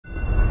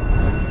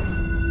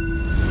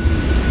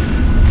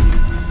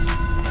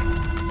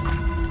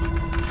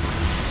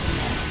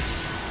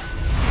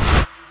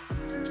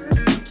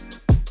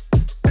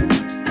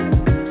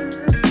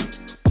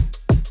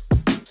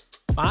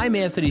I'm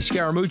𝗕ance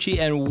Scaramucci,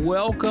 and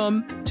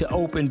welcome to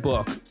Open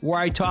Book, where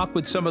I talk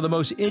with some of the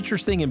most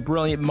interesting and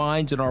brilliant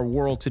minds in our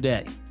world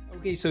today.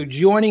 Okay, so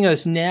joining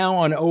us now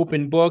on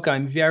Open Book,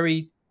 I'm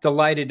very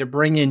delighted to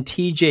bring in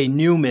TJ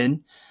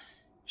Newman.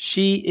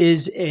 She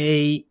is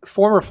a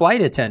former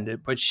flight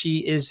attendant, but she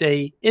is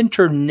an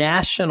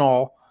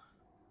international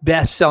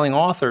best-selling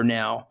author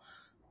now.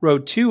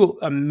 Wrote two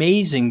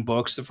amazing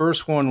books. The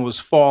first one was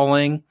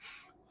𝗕alling.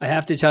 I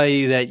have to tell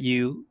you that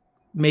you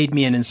made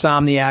me an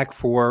insomniac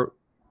for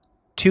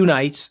 2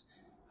 nights.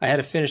 I had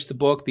to finish the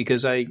book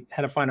because I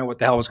had to find out what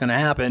the hell was going to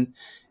happen.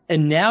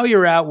 And now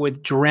you're out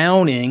with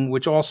𝗓𝗓ing,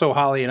 which also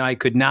Holly and I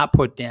could not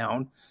put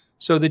down.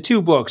 So the two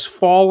books,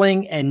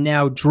 𝗕alling and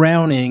now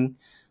𝗓𝗓ing,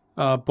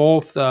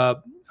 both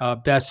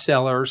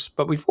bestsellers.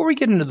 But before we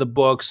get into the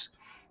books,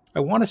 I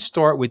want to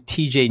start with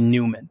TJ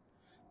Newman.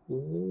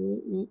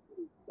 Who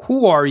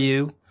are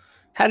you?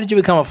 How did you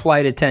become a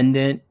flight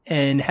attendant?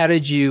 And how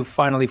did you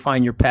finally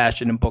find your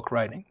passion in book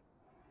writing?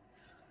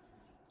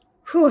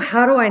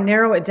 How do I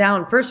narrow it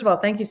down? First of all,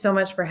 thank you so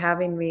much for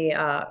having me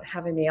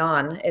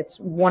on. It's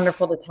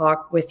wonderful to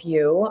talk with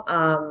you.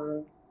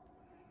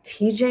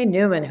 TJ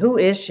Newman, who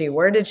is she?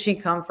 Where did she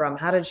come from?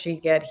 How did she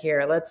get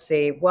here? Let's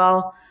see.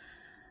 Well,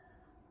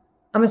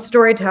 I'm a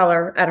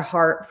storyteller at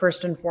heart,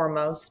 first and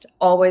foremost.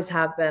 Always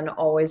have been,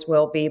 always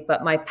will be.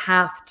 But my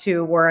path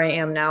to where I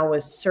am now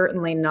was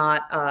certainly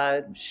not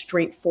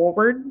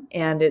straightforward,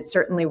 and it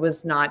certainly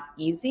was not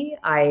easy.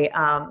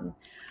 I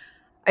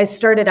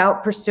started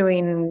out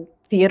pursuing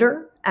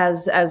theater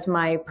as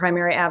my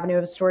primary avenue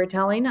of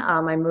storytelling.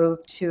 I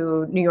moved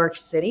to New York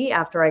City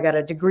after I got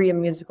a degree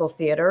in musical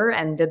theater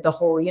and did the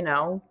whole,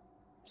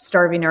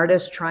 starving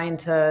artist trying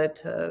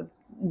to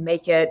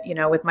make it,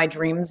 with my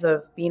dreams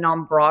of being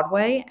on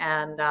Broadway.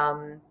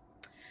 And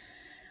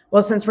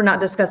well, since we're not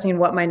discussing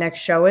what my next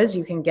show is,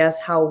 you can guess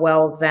how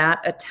well that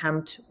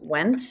attempt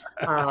went.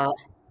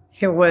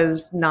 It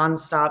was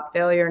nonstop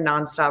failure,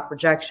 nonstop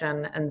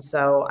rejection. And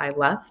so I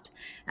left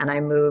and I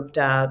moved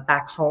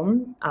back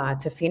home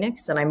to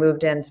Phoenix, and I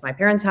moved into my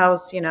parents'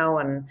 house,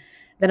 and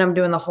then I'm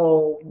doing the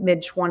whole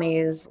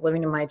mid-20s,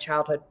 living in my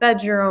childhood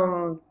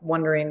bedroom,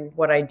 wondering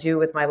what I do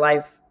with my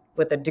life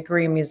with a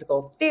degree in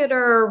musical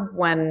theater,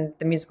 when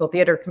the musical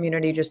theater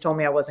community just told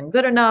me I wasn't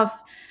good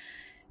enough,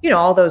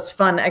 all those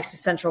fun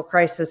existential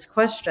crisis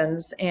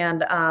questions.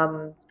 And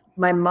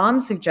my mom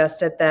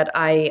suggested that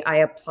I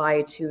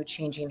apply to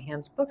Changing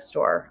Hands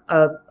Bookstore,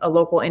 a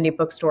local indie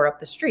bookstore up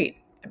the street.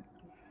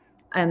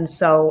 And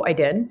so I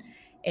did,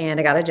 and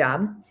I got a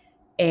job.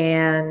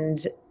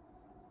 And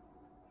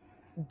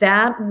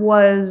that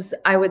was,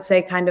 I would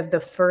say, kind of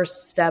the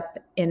first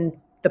step in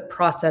the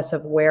process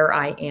of where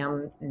I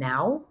am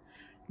now,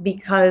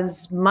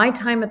 because my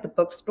time at the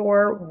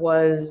bookstore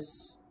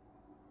was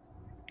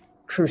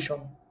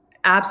crucial.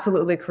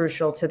 Absolutely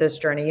crucial to this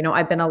journey.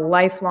 I've been a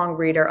lifelong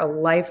reader, a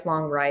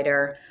lifelong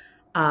writer,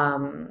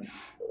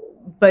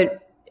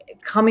 but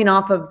coming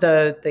off of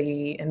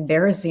the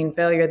embarrassing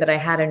failure that I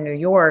had in New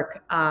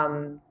York,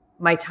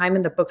 my time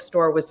in the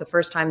bookstore was the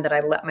first time that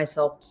I let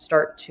myself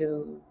start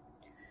to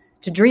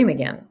dream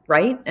again,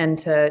 right? And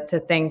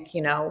to think,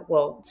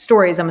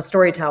 stories, I'm a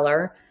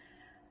storyteller.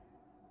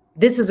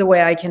 This is a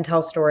way I can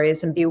tell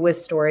stories and be with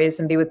stories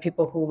and be with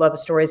people who love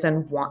stories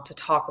and want to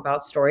talk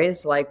about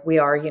stories like we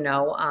are,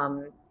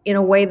 in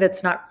a way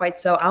that's not quite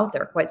so out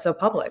there, quite so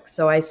public.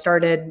 So I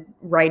started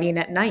writing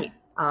at night,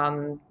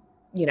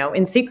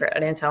 in secret. I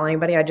didn't tell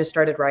anybody. I just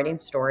started writing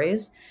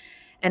stories.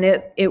 And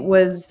it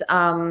was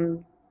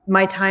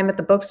my time at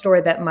the bookstore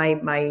that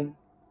my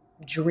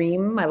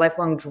dream, my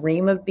lifelong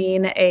dream of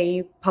being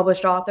a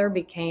published author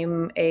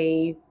became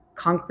a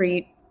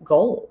concrete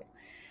goal.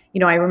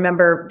 I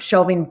remember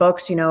shelving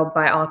books,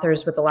 by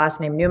authors with the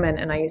last name Newman,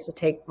 and I used to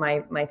take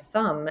my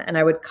thumb and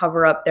I would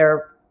cover up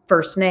their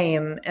first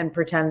name and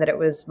pretend that it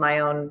was my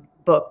own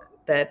book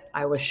that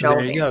I was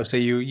shelving. There you go. So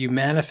you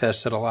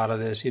manifested a lot of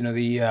this,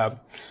 but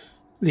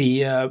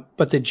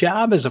the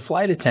job as a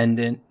flight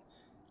attendant,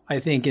 I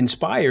think,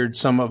 inspired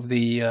some of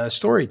the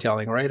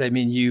storytelling, right? I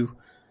mean,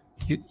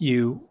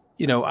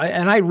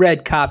 I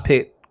read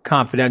Cockpit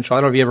Confidential.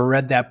 I don't know if you ever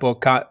read that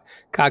book,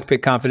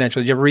 Cockpit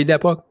Confidential. Did you ever read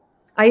that book?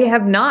 I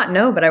have not,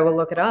 no, but I will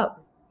look it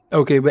up.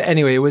 Okay, but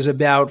anyway, it was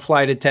about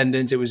flight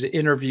attendants. It was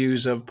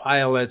interviews of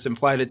pilots and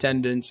flight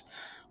attendants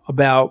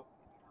about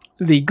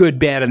the good,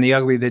 bad, and the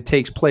ugly that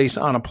takes place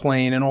on a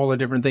plane and all the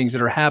different things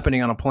that are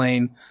happening on a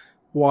plane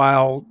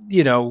while,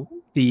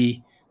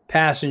 the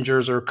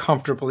passengers are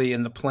comfortably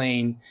in the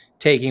plane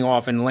taking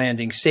off and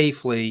landing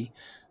safely.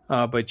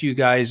 But you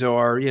guys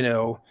are,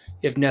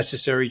 if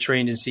necessary,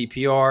 trained in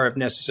CPR, if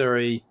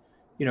necessary,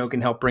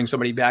 can help bring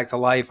somebody back to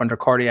life under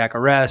cardiac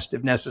arrest.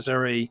 If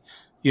necessary,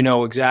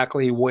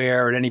 exactly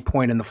where at any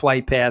point in the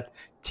flight path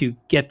to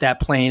get that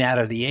plane out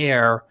of the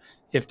air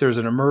if there's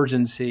an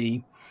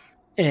emergency.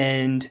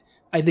 And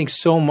I think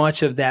so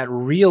much of that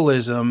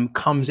realism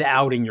comes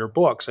out in your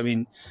books. I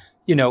mean,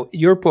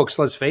 your books,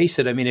 let's face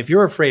it. I mean, if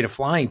you're afraid of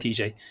flying,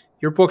 TJ,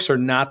 your books are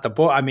not the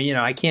book. I mean,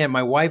 I can't,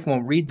 my wife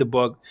won't read the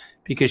book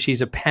because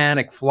she's a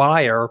panic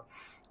flyer.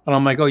 And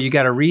I'm like, oh, you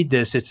got to read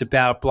this. It's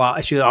about blah.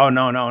 She goes, oh,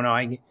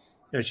 no.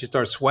 She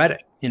starts sweating,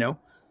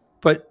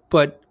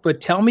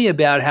 But tell me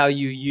about how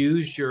you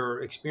used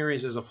your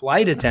experience as a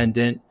flight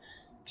attendant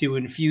to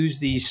infuse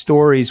these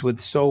stories with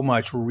so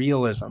much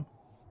realism.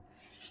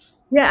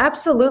 Yeah,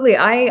 absolutely.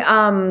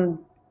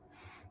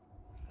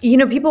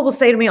 People will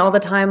say to me all the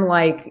time,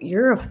 like,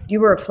 you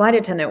were a flight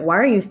attendant. Why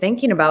are you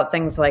thinking about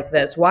things like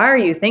this? Why are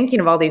you thinking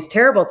of all these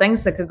terrible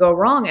things that could go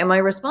wrong? And my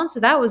response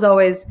to that was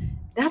always,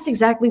 that's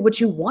exactly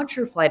what you want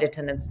your flight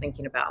attendants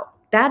thinking about.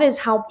 That is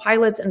how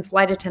pilots and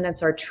flight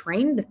attendants are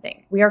trained to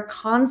think. We are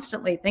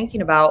constantly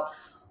thinking about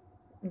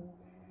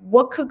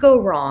what could go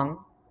wrong.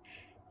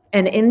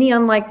 And in the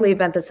unlikely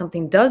event that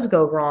something does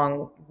go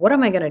wrong, what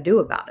am I going to do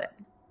about it?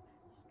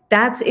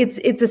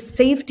 It's a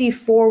safety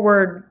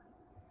forward,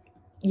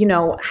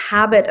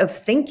 habit of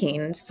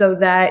thinking so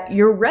that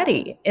you're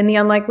ready in the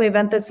unlikely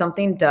event that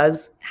something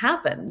does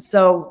happen.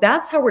 So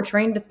that's how we're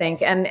trained to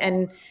think.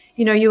 And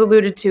you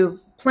alluded to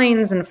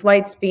planes and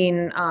flights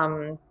being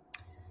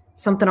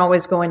something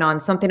always going on,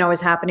 something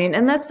always happening.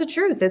 And that's the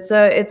truth.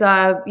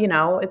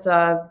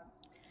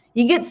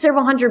 You get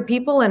several hundred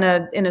people in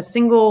a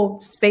single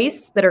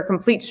space that are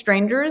complete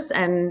strangers,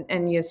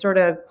 and you sort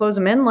of close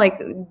them in.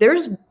 Like,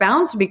 there's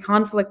bound to be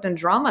conflict and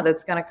drama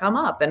that's going to come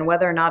up. And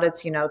whether or not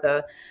it's,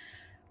 the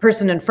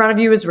person in front of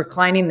you is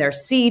reclining their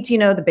seat,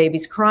 the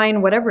baby's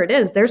crying, whatever it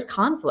is, there's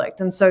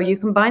conflict. And so you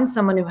combine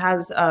someone who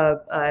has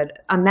a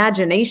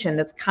imagination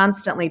that's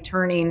constantly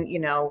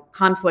turning,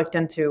 conflict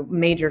into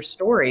major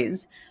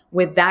stories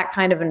with that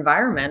kind of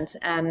environment.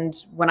 And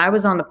when I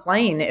was on the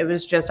plane, it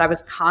was just, I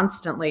was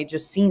constantly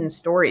just seeing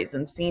stories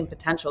and seeing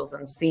potentials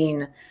and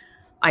seeing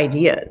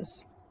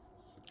ideas.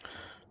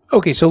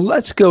 Okay, so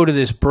let's go to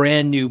this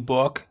brand new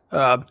book.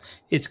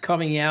 It's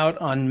coming out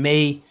on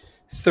May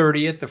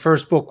 30th. The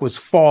first book was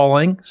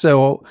Falling,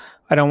 so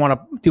I don't want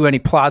to do any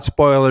plot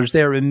spoilers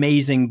there.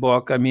 Amazing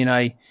book. I mean,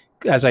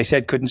 as I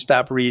said, couldn't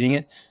stop reading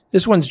it.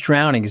 This one's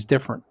Drowning is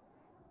different.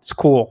 It's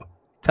cool.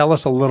 Tell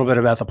us a little bit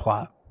about the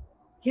plot.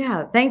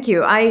 Yeah, thank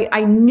you.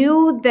 I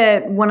knew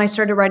that when I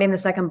started writing the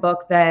second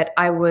book that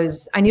I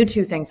knew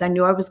two things. I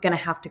knew I was going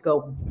to have to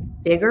go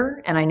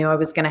bigger, and I knew I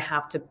was going to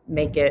have to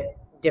make it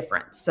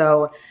different.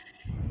 So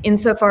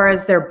insofar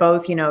as they're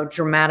both,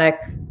 dramatic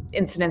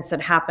incidents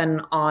that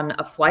happen on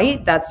a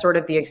flight, that's sort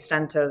of the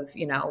extent of,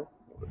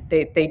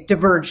 they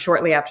diverge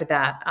shortly after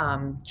that.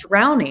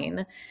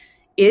 Drowning,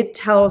 it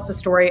tells the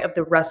story of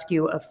the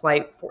rescue of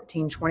Flight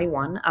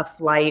 1421, a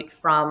flight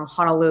from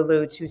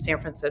Honolulu to San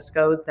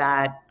Francisco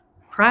that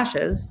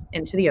crashes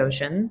into the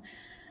ocean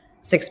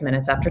 6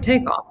 minutes after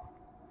takeoff.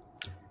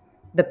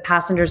 The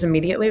passengers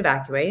immediately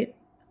evacuate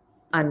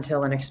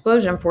until an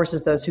explosion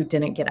forces those who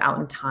didn't get out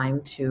in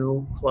time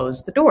to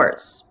close the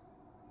doors.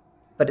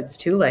 But it's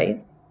too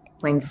late.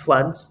 Plane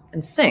floods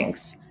and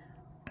sinks,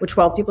 with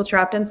 12 people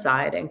trapped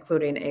inside,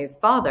 including a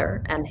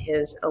father and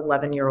his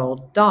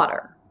 11-year-old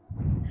daughter.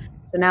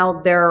 So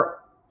now their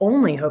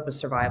only hope of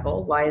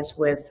survival lies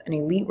with an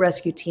elite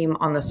rescue team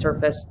on the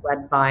surface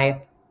led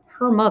by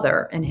her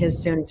mother and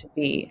his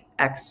soon-to-be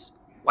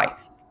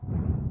ex-wife.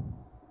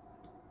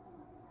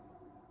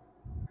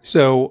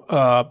 So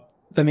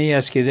let me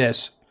ask you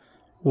this.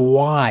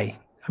 Why?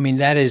 I mean,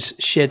 that is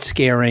shit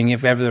scaring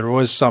if ever there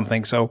was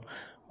something. So,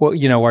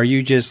 are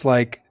you just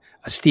like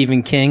a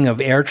Stephen King of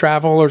air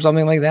travel or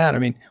something like that? I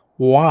mean,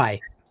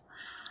 why?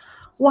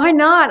 Why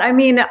not? I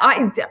mean,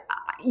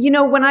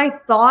 when I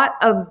thought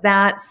of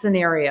that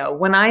scenario,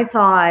 when I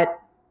thought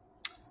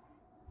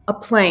a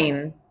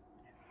plane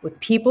with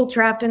people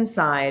trapped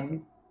inside,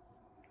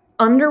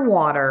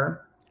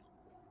 underwater,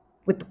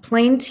 with the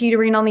plane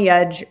teetering on the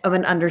edge of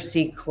an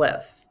undersea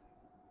cliff.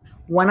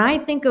 When I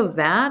think of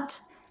that,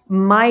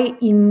 my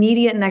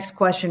immediate next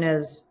question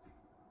is,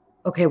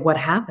 okay, what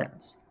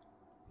happens?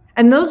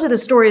 And those are the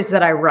stories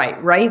that I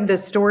write, right? The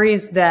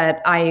stories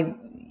that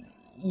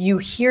you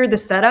hear the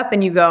setup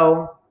and you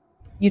go,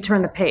 you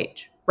turn the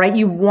page, right?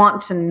 You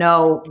want to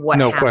know what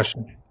happened. No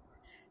question.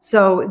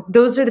 So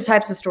those are the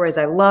types of stories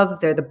I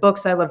love. They're the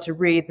books I love to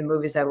read, the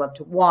movies I love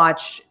to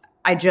watch.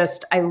 I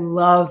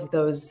love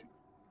those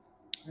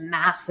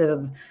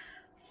massive,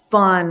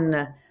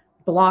 fun,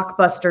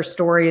 blockbuster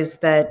stories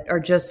that are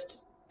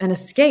just an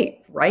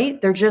escape,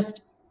 right? They're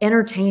just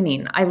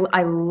entertaining.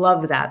 I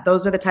love that.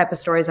 Those are the type of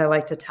stories I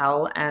like to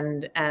tell.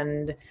 And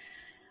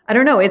I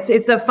don't know, it's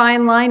a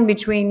fine line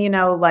between,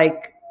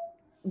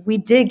 we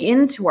dig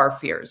into our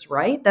fears,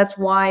 right? That's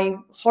why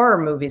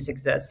horror movies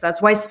exist.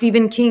 That's why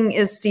Stephen King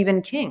is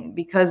Stephen King,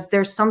 because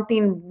there's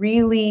something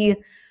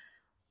really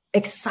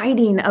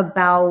exciting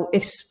about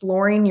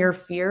exploring your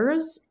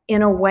fears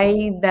in a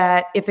way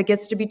that if it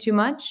gets to be too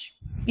much,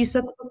 you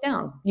set the book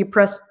down. You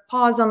press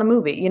pause on the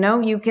movie.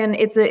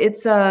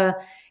 It's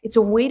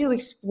a way to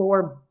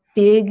explore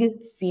big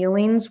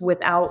feelings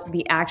without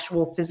the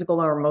actual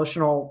physical or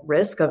emotional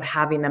risk of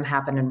having them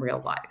happen in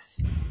real life.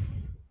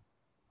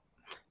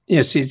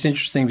 Yes, it's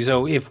interesting.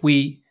 So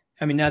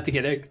not to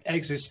get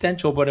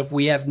existential, but if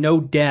we have no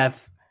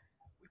death,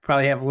 we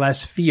probably have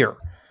less fear,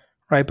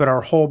 right? But our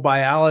whole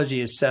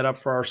biology is set up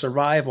for our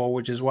survival,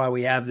 which is why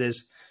we have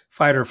this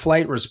fight or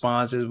flight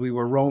response as we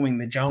were roaming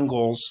the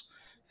jungles.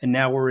 And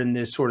now we're in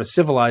this sort of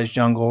civilized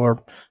jungle,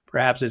 or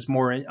perhaps it's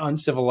more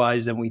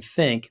uncivilized than we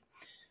think.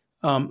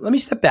 Let me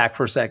step back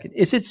for a second.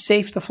 Is it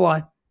safe to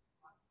fly?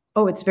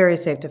 Oh, it's very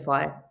safe to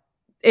fly.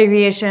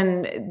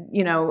 Aviation,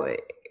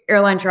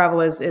 airline travel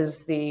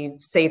is the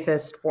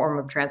safest form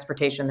of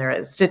transportation there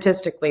is.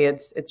 Statistically,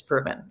 it's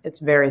proven. It's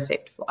very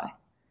safe to fly.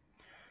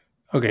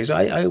 Okay,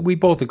 so we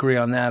both agree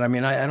on that. I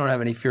mean, I don't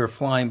have any fear of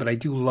flying, but I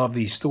do love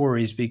these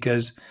stories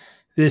because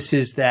this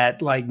is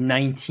that like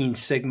 19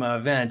 Sigma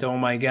event. Oh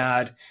my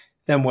God.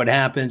 Then what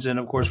happens? And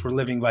of course, we're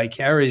living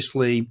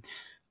vicariously.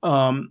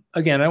 Again,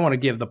 I don't want to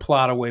give the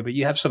plot away, but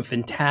you have some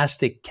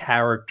fantastic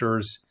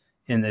characters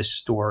in this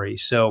story.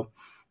 So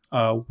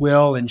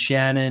Will and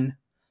Shannon,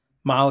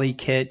 Molly,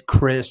 Kit,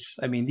 Chris.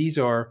 I mean, these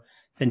are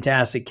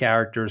fantastic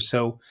characters.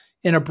 So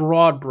in a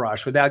broad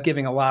brush, without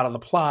giving a lot of the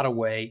plot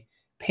away,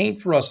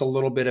 paint for us a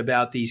little bit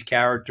about these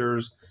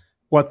characters,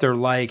 what they're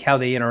like, how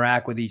they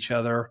interact with each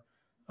other.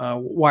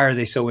 Why are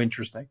they so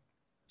interesting?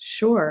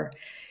 Sure.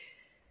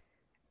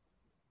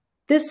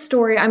 This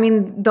story, I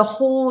mean,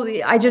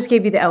 I just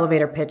gave you the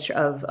elevator pitch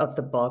of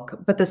the book,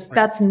 but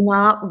that's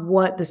not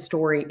what the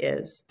story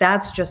is.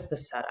 That's just the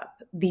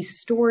setup. The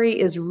story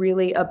is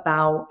really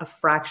about a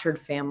fractured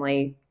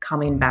family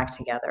coming back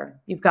together.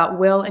 You've got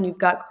Will and you've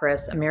got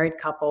Chris, a married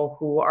couple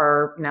who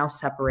are now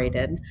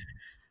separated,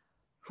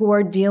 who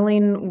are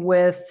dealing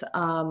with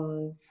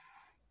a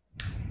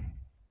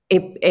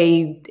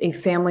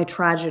family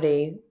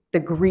tragedy, the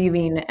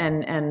grieving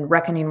and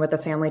reckoning with the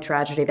family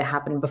tragedy that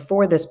happened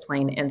before this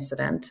plane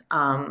incident.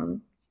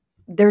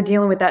 They're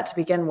dealing with that to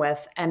begin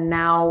with. And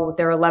now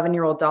their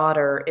 11-year-old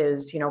daughter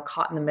is,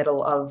 caught in the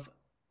middle of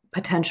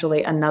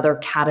potentially another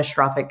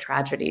catastrophic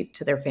tragedy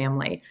to their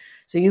family.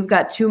 So you've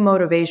got two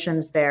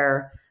motivations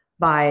there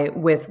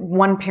with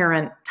one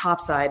parent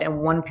topside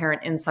and one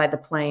parent inside the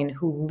plane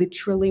who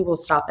literally will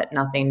stop at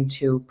nothing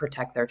to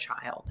protect their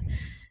child.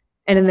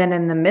 And then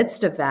in the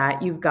midst of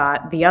that, you've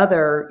got the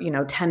other,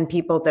 10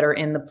 people that are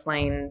in the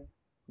plane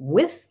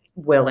with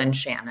Will and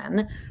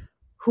Shannon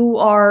who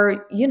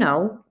are,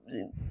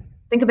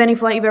 think of any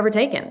flight you've ever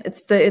taken.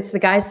 It's the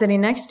guy sitting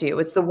next to you.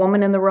 It's the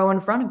woman in the row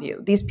in front of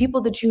you. These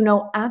people that you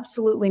know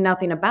absolutely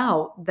nothing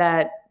about,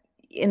 that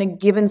in a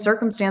given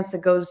circumstance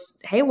that goes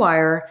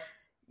haywire,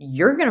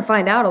 you're going to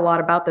find out a lot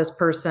about this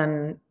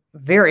person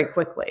very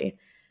quickly.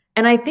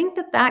 And I think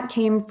that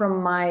came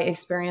from my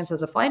experience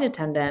as a flight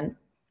attendant,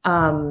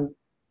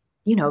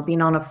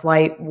 being on a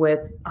flight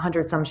with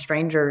 100-some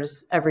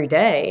strangers every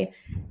day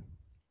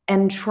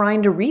and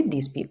trying to read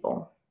these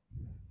people,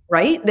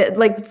 right?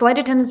 Like, flight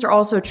attendants are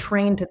also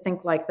trained to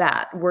think like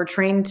that. We're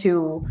trained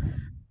to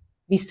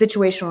be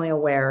situationally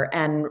aware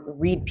and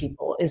read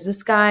people. Is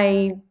this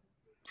guy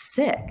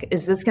sick?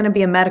 Is this going to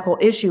be a medical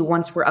issue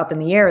once we're up in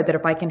the air, that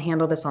if I can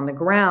handle this on the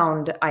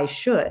ground, I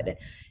should?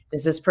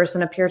 Does this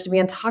person appear to be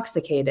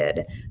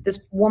intoxicated?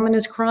 This woman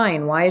is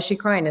crying. Why is she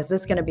crying? Is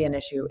this going to be an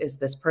issue? Is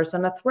this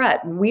person a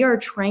threat? We are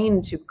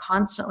trained to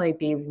constantly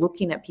be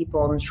looking at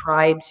people and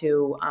try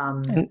to...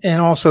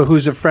 And also,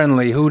 who's a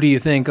friendly? Who do you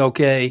think,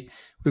 okay,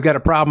 we've got a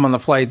problem on the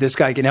flight. This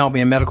guy can help me,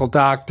 a medical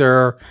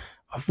doctor,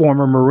 a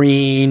former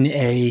Marine,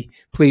 a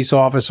police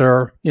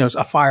officer,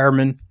 a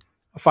fireman,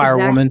 a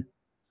firewoman.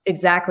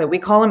 Exactly. We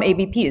call them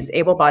ABPs,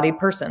 able-bodied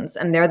persons.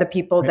 And they're the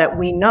people that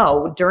we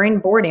know during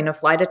boarding, a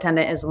flight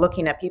attendant is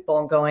looking at people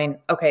and going,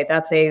 okay,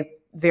 that's a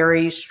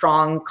very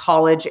strong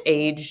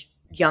college-age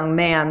young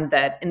man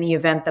that in the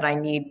event that I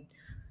need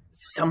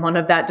someone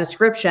of that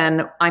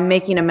description, I'm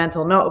making a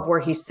mental note of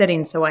where he's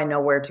sitting so I know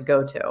where to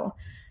go to.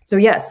 So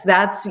yes,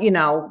 that's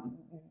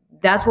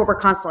what we're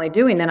constantly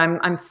doing. And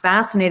I'm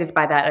fascinated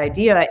by that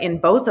idea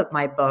in both of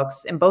my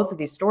books, in both of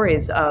these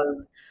stories, of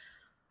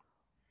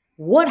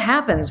what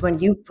happens when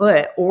you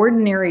put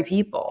ordinary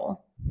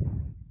people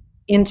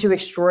into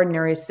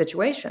extraordinary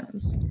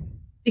situations.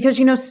 Because,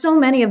 so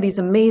many of these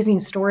amazing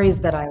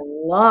stories that I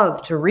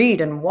love to read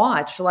and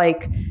watch,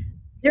 like,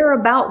 they're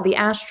about the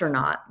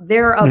astronaut.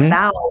 They're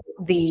about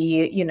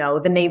the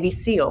Navy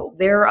SEAL.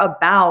 They're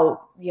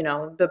about,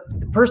 the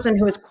person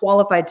who is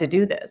qualified to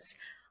do this.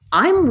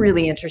 I'm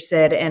really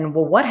interested in,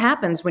 what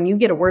happens when you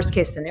get a worst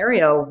case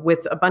scenario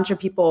with a bunch of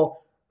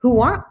people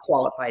who aren't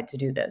qualified to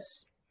do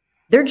this?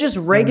 They're just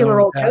regular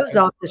old Joes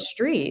off the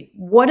street.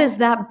 What does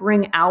that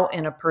bring out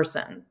in a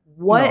person?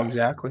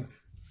 Exactly.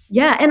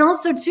 Yeah. And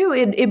also too,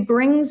 it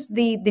brings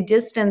the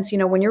distance,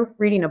 when you're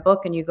reading a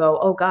book and you go,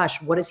 oh gosh,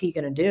 what is he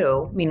going to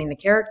do? Meaning the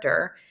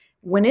character.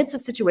 When it's a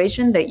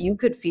situation that you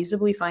could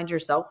feasibly find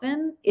yourself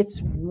in, it's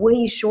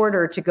way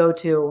shorter to go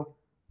to,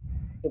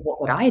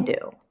 what would I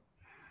do?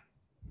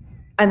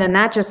 And then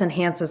that just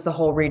enhances the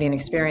whole reading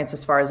experience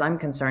as far as I'm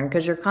concerned,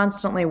 because you're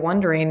constantly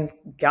wondering,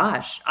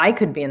 gosh, I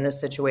could be in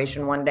this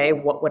situation one day.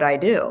 What would I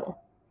do?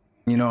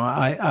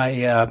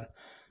 I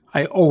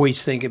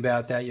always think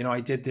about that.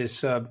 I did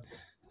this,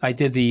 I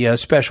did the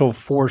Special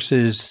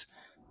Forces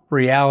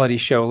reality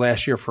show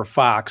last year for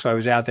Fox. I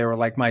was out there with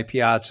like Mike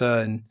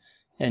Piazza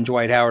and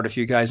Dwight Howard, a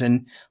few guys.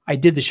 And I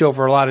did the show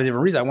for a lot of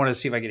different reasons. I wanted to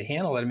see if I could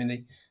handle it. I mean,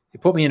 they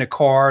put me in a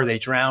car, they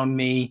drowned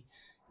me.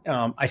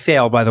 I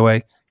failed, by the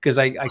way, because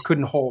I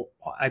couldn't hold,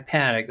 I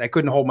panicked. I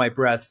couldn't hold my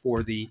breath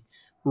for the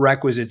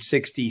requisite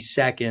 60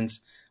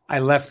 seconds. I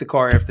left the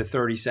car after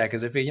 30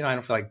 seconds. I figured, I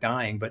don't feel like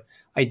dying, but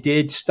I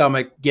did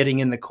stomach getting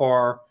in the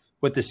car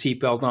with the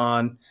seatbelt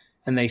on,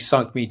 and they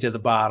sunk me to the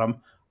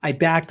bottom. I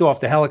backed off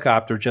the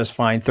helicopter just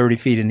fine, 30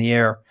 feet in the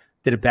air,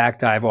 did a back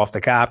dive off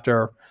the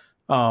copter.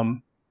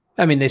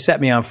 They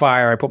set me on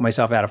fire. I put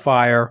myself out of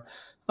fire.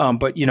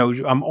 But,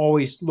 I'm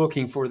always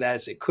looking for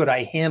that. Could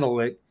I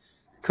handle it?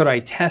 Could I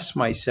test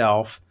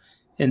myself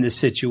in the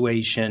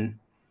situation?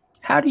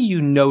 How do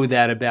you know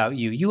that about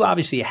you? You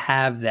obviously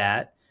have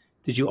that.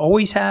 Did you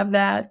always have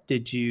that?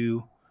 Did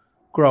you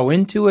grow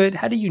into it?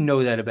 How do you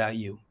know that about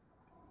you?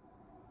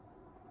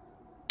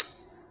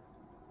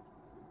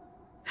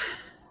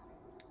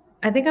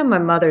 I think I'm my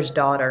mother's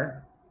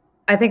daughter.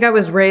 I think I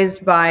was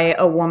raised by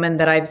a woman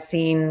that I've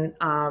seen,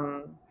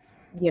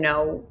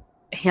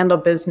 handle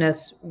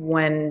business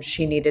when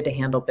she needed to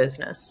handle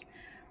business.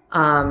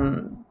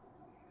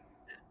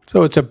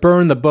 So it's a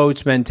burn the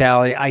boats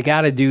mentality. I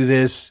got to do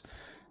this.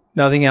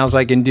 Nothing else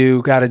I can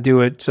do. Got to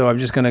do it. So I'm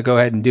just going to go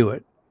ahead and do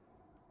it.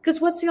 Because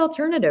what's the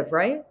alternative,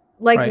 right?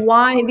 Like,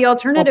 why the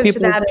alternative to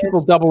that is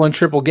people double and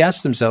triple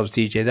guess themselves,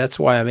 TJ. That's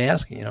why I'm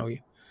asking.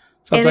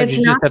 Sometimes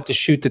you just have to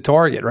shoot the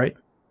target, right?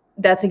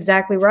 That's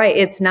exactly right.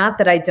 It's not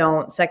that I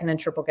don't second and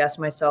triple guess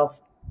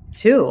myself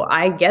too.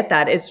 I get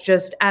that. It's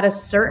just at a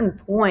certain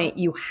point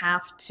you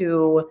have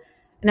to,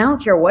 and I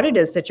don't care what it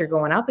is that you're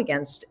going up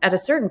against. At a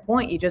certain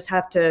point, you just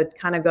have to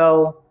kind of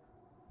go,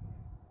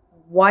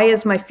 why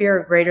is my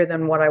fear greater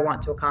than what I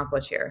want to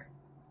accomplish here?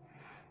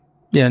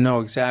 Yeah,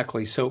 no,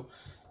 exactly. So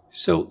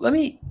let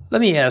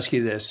me ask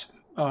you this: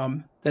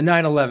 the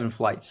 9/11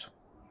 flights.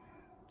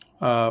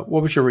 What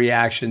was your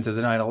reaction to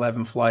the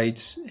 9/11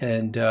 flights?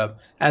 And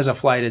as a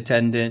flight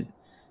attendant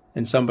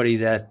and somebody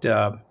that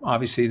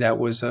obviously that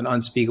was an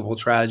unspeakable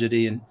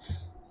tragedy, and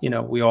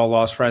we all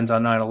lost friends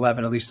on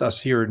 9/11, at least us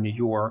here in New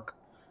York.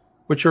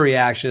 What's your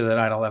reaction to the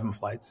 9/11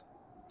 flights?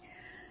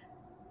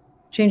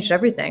 Changed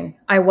everything.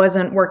 I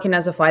wasn't working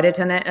as a flight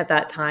attendant at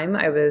that time.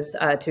 I was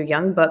too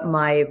young, but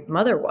my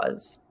mother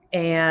was.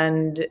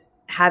 And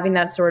having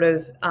that sort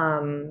of,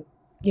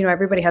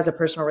 everybody has a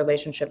personal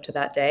relationship to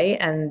that day.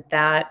 And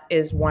that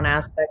is one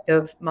aspect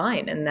of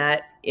mine. And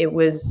that it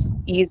was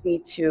easy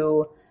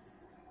to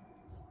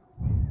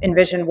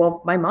envision,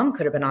 well, my mom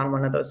could have been on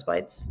one of those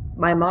flights.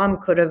 My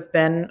mom could have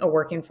been a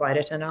working flight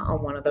attendant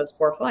on one of those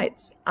 4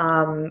 flights.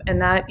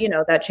 And that,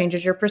 that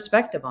changes your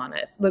perspective on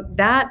it. Look,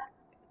 that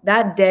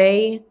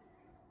day,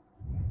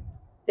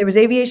 there was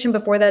aviation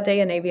before that day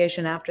and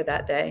aviation after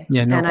that day.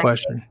 Yeah, no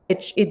question.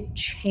 It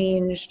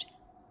changed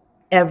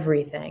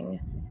everything.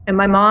 And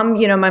my mom,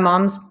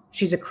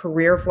 she's a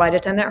career flight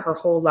attendant her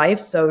whole life.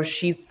 So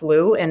she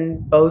flew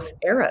in both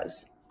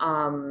eras.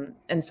 And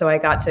so I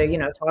got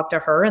to, talk to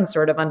her and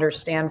sort of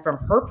understand from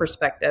her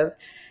perspective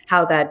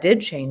how that did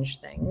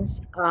change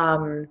things.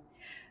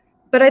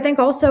 But I think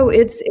also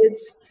it's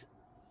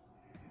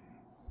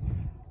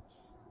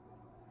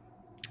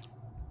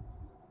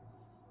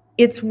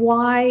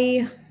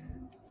why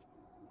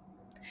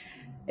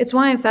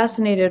I'm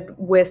fascinated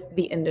with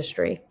the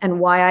industry and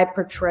why I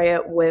portray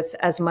it with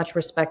as much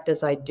respect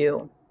as I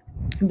do,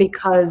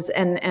 because,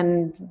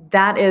 and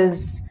that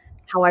is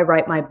how I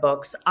write my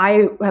books.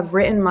 I have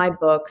written my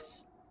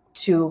books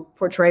to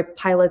portray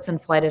pilots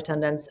and flight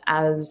attendants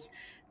as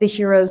the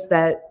heroes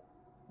that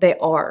they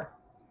are.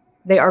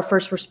 They are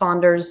first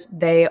responders.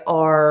 They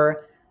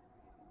are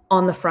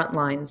on the front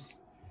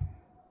lines.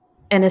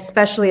 And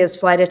especially as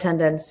flight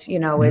attendants,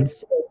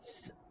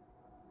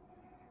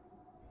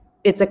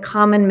 it's a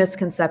common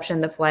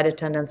misconception that flight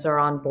attendants are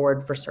on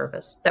board for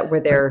service, that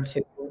we're there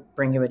to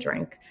bring you a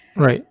drink.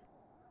 Right.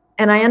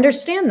 And I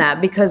understand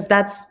that because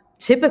that's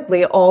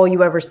typically all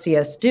you ever see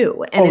us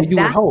do. And you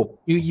would hope.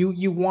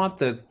 You want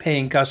the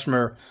paying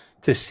customer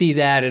to see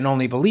that and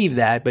only believe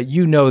that, but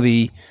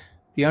the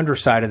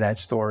underside of that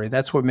story.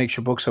 That's what makes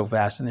your book so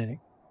fascinating.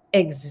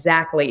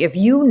 Exactly. If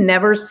you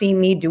never see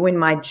me doing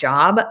my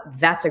job,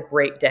 that's a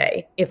great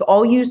day. If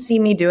all you see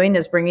me doing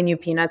is bringing you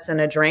peanuts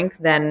and a drink,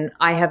 then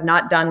I have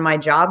not done my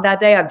job that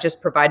day. I've just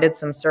provided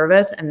some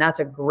service, and that's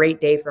a great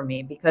day for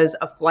me because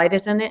a flight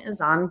attendant is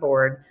on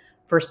board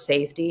for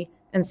safety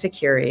and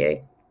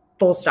security.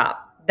 Full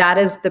stop. That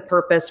is the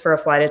purpose for a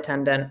flight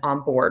attendant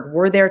on board.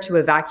 We're there to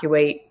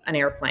evacuate an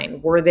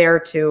airplane. We're there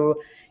to,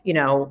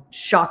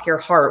 shock your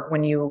heart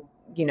when you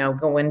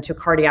go into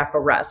cardiac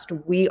arrest.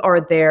 We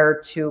are there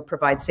to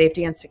provide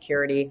safety and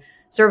security.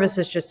 Service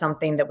is just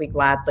something that we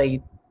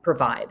gladly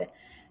provide.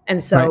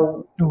 And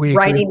so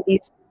writing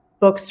these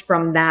books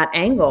from that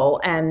angle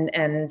and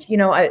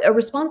a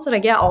response that I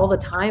get all the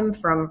time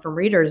from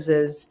readers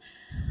is,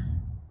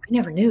 I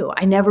never knew.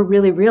 I never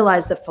really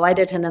realized that flight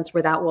attendants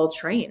were that well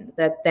trained,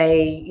 that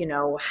they,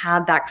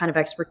 had that kind of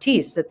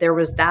expertise, that there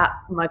was that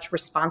much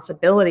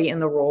responsibility in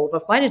the role of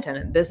a flight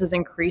attendant. This has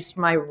increased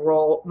my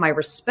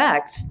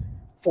respect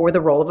for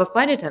the role of a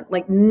flight attendant.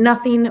 Like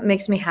nothing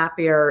makes me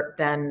happier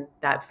than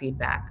that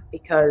feedback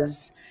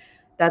because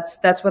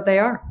that's what they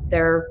are.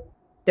 They're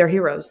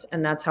heroes,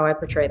 and that's how I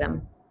portray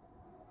them.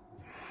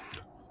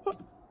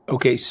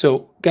 Okay,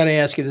 so got to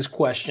ask you this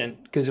question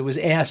because it was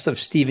asked of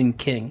Stephen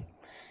King.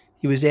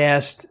 He was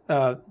asked,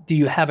 do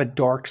you have a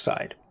dark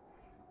side?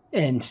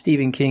 And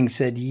Stephen King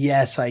said,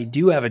 yes, I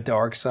do have a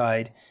dark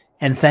side,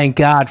 and thank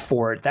God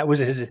for it. That was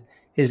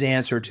his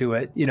answer to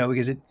it,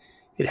 because it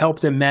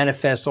helped him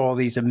manifest all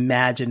these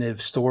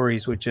imaginative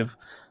stories, which have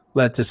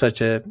led to such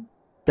a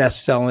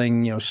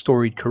best-selling,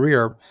 storied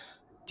career.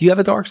 Do you have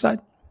a dark side?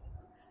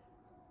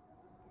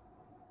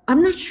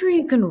 I'm not sure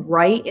you can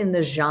write in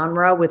the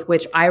genre with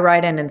which I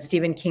write in and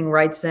Stephen King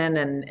writes in,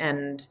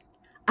 and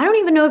I don't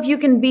even know if you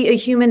can be a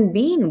human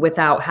being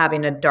without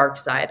having a dark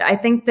side. I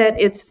think that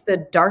it's the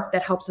dark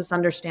that helps us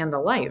understand the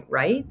light,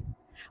 right?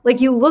 Like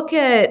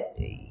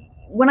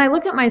when I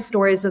look at my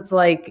stories, it's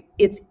like,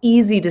 it's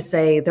easy to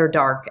say they're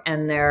dark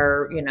and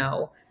they're,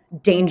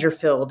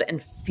 danger-filled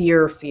and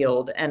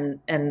fear-filled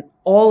and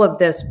all of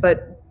this.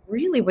 But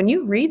really, when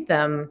you read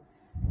them,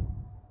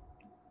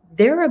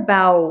 they're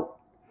about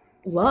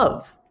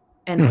love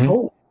and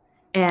hope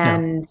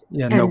and,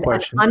 no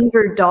question.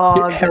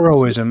 Underdog.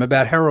 Heroism,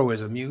 about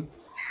heroism. You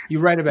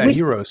write about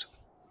heroes.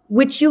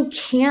 Which you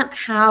can't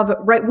have,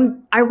 right?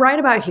 I write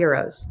about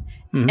heroes.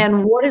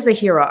 And what is a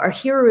hero? A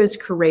hero is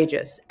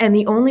courageous. And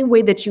the only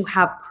way that you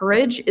have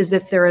courage is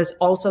if there is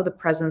also the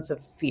presence of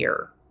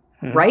fear,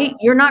 right?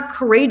 You're not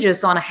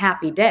courageous on a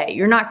happy day.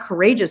 You're not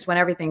courageous when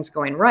everything's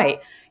going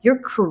right. You're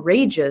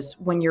courageous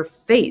when you're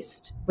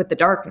faced with the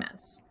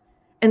darkness.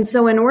 And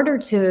so in order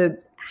to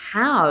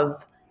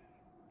have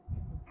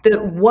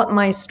what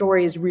my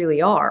stories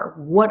really are,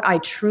 what I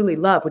truly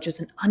love, which is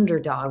an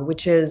underdog,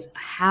 which is a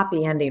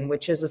happy ending,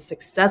 which is a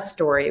success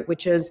story,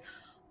 which is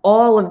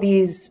all of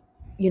these,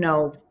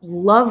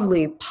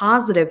 lovely,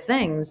 positive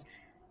things,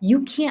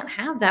 you can't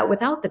have that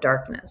without the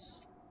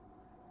darkness.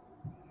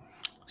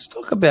 Let's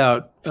talk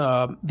about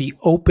the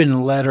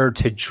open letter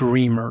to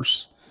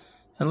dreamers.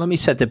 And let me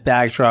set the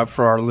backdrop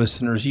for our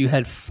listeners. You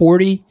had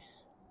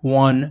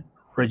 41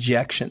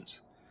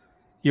 rejections.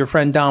 Your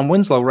friend Don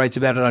Winslow writes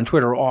about it on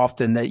Twitter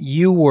often, that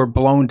you were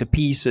blown to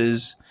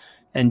pieces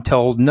and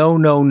told no,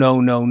 no,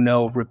 no, no,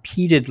 no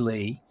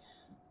repeatedly.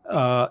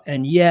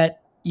 And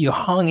yet you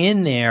hung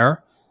in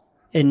there,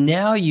 and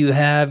now you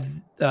have,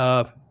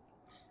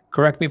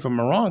 correct me if I'm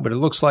wrong, but it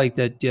looks like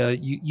that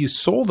you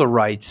sold the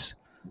rights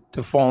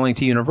to Falling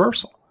to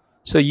Universal.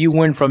 So you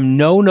went from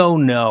no, no,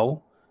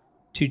 no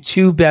to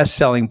 2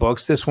 best-selling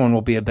books. This one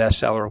will be a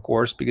bestseller, of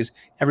course, because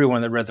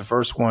everyone that read the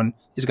first one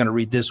is going to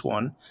read this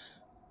one.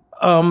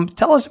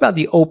 Tell us about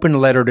the open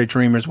letter to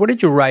dreamers. What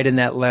did you write in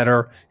that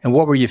letter, and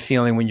what were you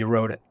feeling when you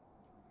wrote it?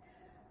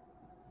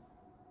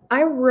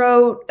 I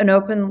wrote an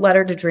open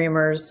letter to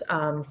dreamers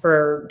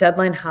for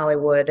Deadline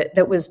Hollywood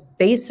that was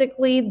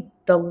basically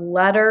the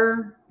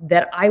letter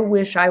that I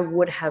wish I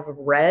would have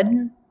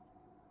read,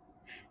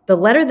 the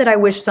letter that I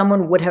wish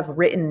someone would have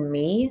written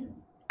me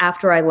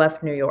after I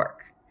left New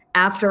York,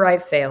 after I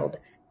failed,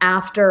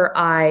 after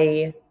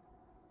I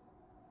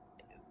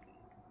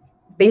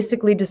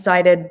basically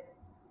decided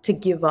to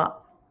give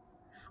up.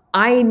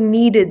 I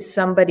needed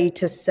somebody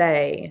to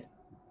say,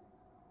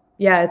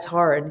 yeah, it's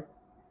hard.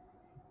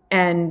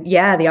 And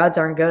yeah, the odds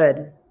aren't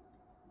good.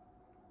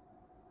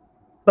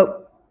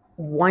 But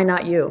why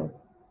not you?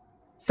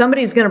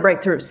 Somebody's going to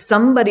break through.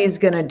 Somebody's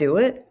going to do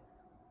it.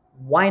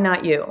 Why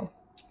not you?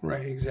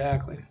 Right,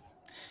 exactly.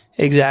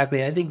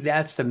 Exactly. I think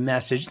that's the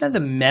message. Not the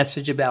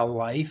message about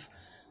life.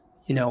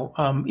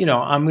 I'm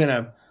going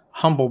to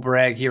humble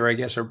brag here, I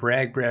guess, or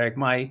brag.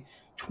 My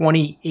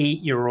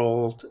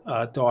 28-year-old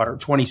daughter,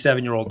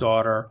 27-year-old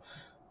daughter,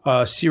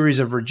 a series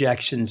of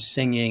rejections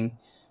singing,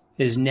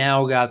 has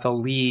now got the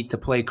lead to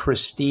play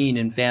Christine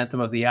in Phantom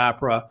of the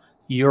Opera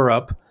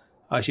Europe.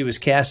 She was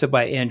casted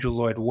by Andrew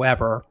Lloyd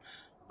Webber.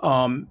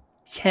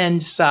 10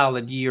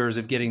 solid years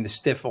of getting the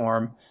stiff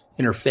arm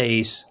in her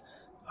face,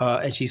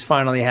 and she's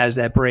finally has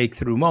that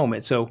breakthrough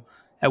moment. So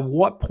at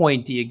what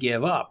point do you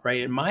give up,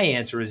 right? And my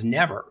answer is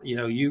never.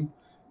 You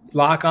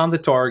lock on the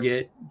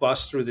target,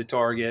 bust through the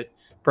target,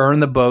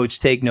 burn the boats,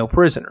 take no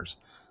prisoners.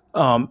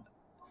 Do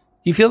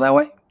you feel that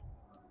way?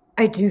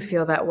 I do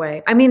feel that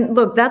way. I mean,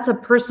 look, that's a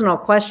personal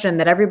question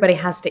that everybody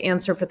has to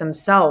answer for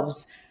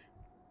themselves.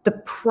 The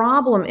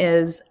problem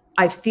is,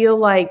 I feel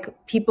like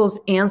people's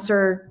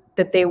answer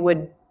that they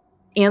would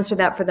answer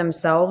that for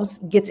themselves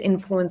gets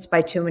influenced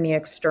by too many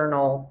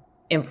external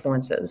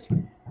influences.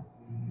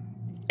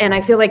 And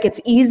I feel like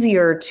it's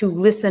easier to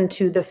listen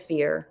to the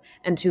fear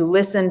and to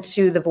listen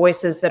to the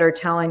voices that are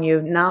telling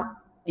you, no,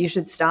 you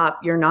should stop.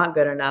 You're not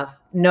good enough.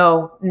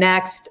 No,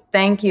 next,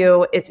 thank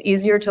you. It's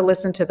easier to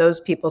listen to those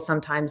people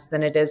sometimes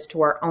than it is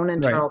to our own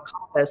internal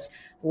compass,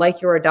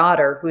 like your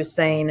daughter who's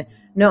saying,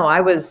 no,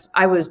 I was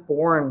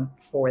born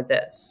for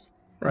this.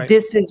 Right.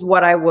 This is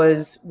what I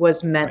was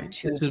meant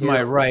to do. This is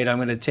my right. I'm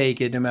going to take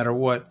it no matter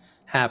what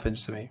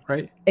happens to me,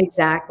 right?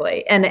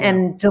 Exactly.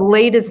 And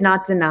delayed is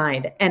not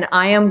denied. And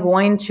I am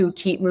going to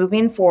keep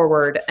moving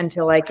forward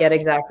until I get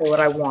exactly what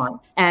I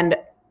want. And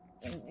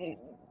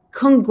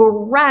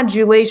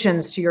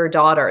Congratulations to your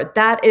daughter.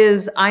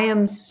 I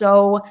am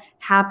so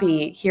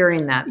happy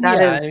hearing that.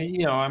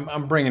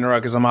 I'm bringing her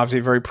up because I'm obviously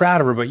very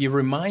proud of her, but you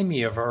remind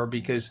me of her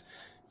because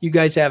you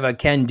guys have a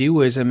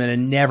can-doism and a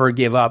never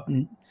give up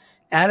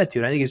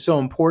attitude. I think it's so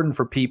important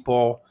for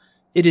people.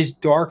 It is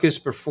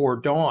darkest before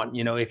dawn.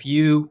 If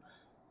you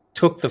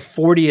took the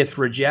 40th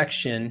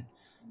rejection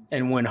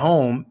and went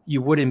home,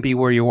 you wouldn't be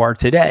where you are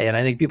today. And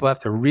I think people have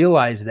to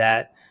realize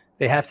that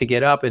they have to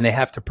get up and they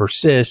have to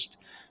persist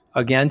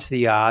against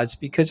the odds,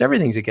 because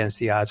everything's against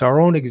the odds. Our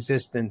own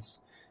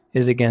existence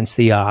is against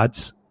the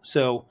odds.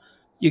 So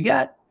you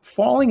got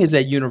Falling is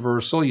at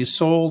Universal. You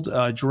sold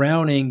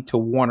Drowning to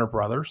Warner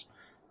Brothers.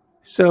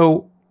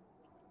 So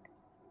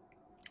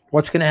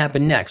what's going to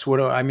happen next?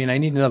 I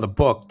need another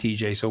book,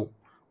 TJ. So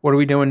what are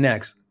we doing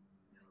next?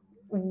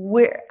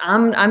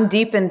 I'm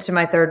deep into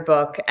my third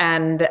book,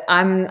 and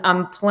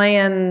I'm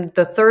playing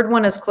the third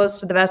one as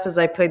close to the best as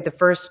I played the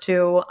first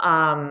two.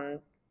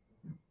 But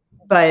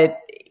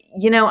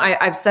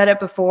I've said it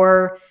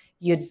before,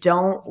 you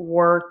don't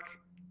work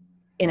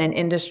in an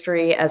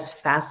industry as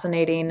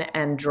fascinating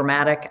and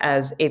dramatic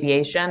as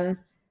aviation,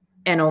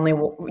 and only,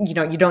 you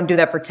don't do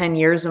that for 10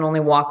 years and only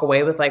walk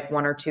away with like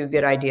one or two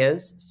good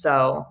ideas.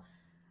 So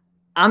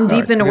I'm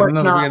deep into working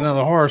on. We got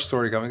another horror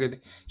story coming.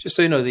 Just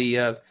so you know,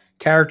 the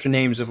character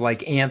names of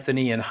like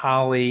Anthony and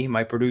Holly,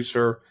 my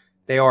producer,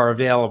 they are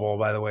available,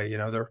 by the way.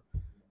 They're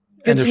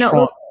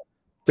strong.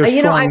 They're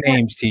strong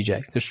names,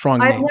 TJ. They're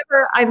strong names.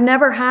 I've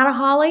never had a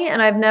Holly,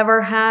 and I've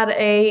never had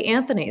a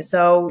Anthony.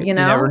 So you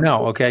never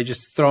know. Okay,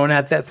 just throwing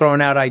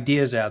out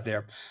ideas out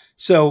there.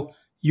 So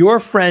your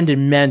friend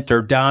and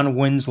mentor Don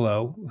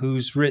Winslow,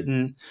 who's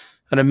written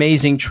an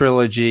amazing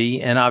trilogy,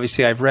 and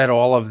obviously I've read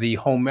all of the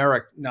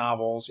Homeric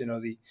novels.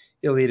 The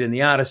Iliad and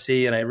the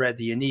Odyssey, and I read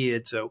the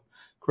Aeneid. So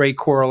great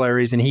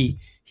corollaries. And he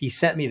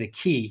sent me the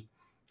key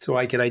so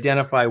I could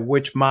identify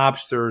which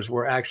mobsters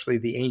were actually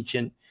the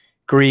ancient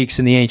Greeks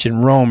and the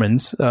ancient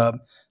Romans.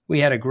 We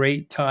had a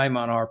great time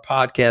on our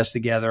podcast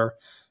together,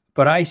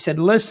 but I said,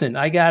 listen,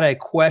 I got a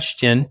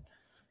question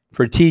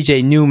for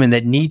TJ Newman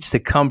that needs to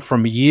come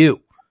from you,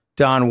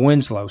 Don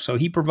Winslow. So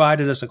he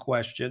provided us a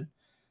question,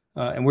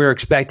 and we're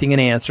expecting an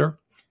answer.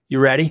 You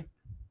ready?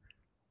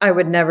 I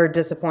would never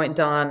disappoint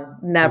Don.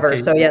 Never.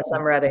 Okay. So yes,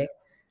 I'm ready.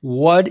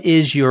 What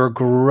is your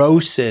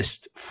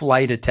grossest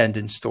flight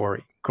attendant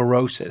story?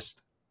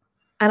 Grossest.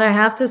 And I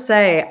have to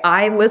say,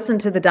 I listened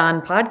to the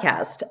Don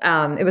podcast.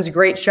 It was a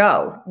great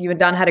show. You and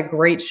Don had a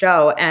great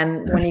show.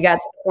 And when you got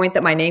to the point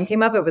that my name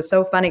came up, it was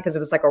so funny because it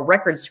was like a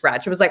record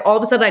scratch. It was like all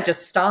of a sudden I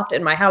just stopped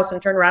in my house and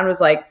turned around and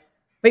was like,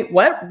 wait,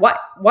 what?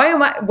 Why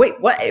am I?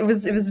 Wait, what? It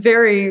was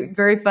very,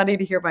 very funny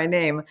to hear my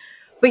name.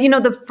 But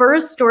the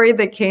first story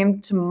that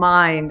came to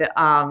mind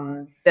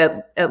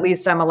that at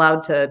least I'm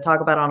allowed to talk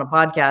about on a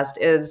podcast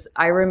is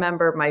I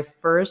remember my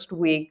first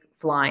week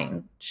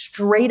flying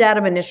straight out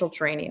of initial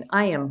training.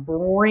 I am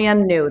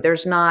brand new.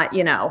 There's not,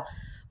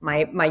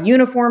 my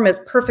uniform is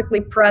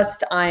perfectly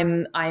pressed.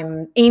 I'm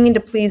aiming to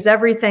please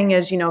everything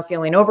is,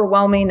 feeling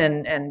overwhelming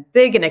and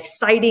big and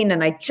exciting.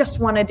 And I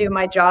just want to do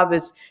my job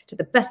as to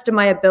the best of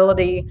my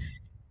ability.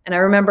 And I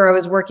remember I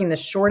was working the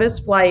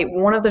shortest flight,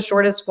 one of the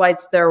shortest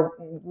flights there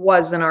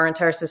was in our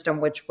entire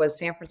system, which was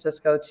San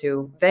Francisco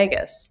to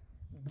Vegas.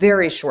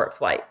 Very short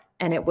flight.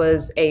 And it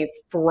was a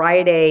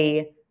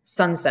Friday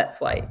sunset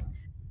flight,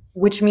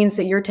 which means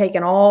that you're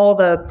taking all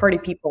the party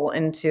people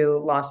into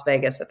Las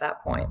Vegas at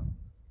that point.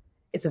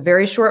 It's a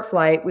very short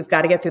flight. We've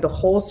got to get through the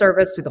whole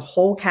service, through the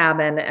whole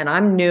cabin. And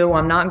I'm new.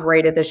 I'm not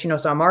great at this,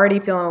 so I'm already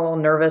feeling a little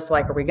nervous.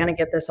 Like, are we going to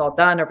get this all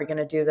done? Are we going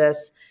to do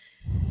this?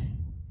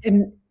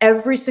 And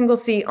every single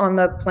seat on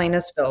the plane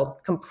is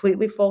filled,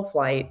 completely full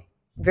flight,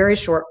 very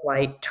short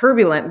flight,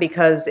 turbulent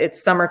because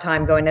it's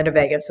summertime going into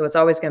Vegas. So it's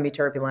always going to be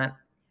turbulent.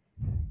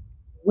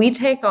 We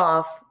take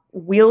off,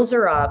 wheels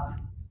are up.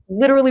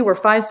 Literally, we're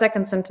 5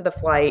 seconds into the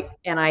flight,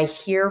 and I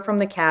hear from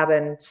the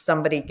cabin,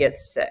 somebody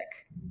gets sick.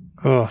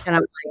 Ugh. And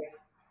I'm like,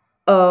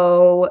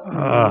 oh,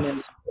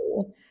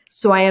 no.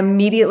 So I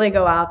immediately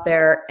go out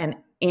there, and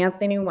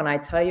Anthony, when I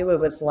tell you it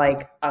was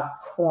like a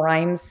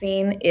crime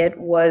scene, it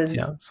was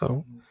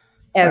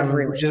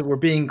everywhere. We're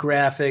being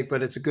graphic,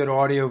 but it's a good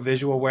audio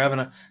visual. We're having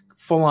a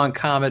full-on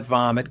comet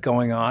vomit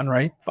going on,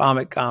 right?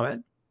 Vomit comet.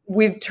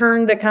 We've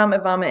turned a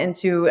comet vomit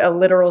into a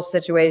literal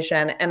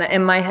situation. And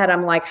in my head,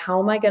 I'm like, how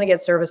am I going to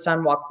get service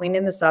done while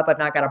cleaning this up? I've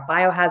not got a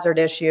biohazard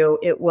issue.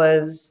 It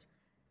was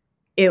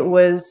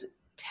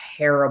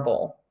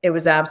terrible. It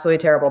was absolutely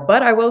terrible.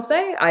 But I will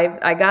say,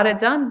 I got it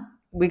done.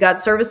 We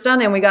got service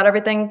done and we got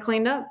everything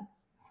cleaned up.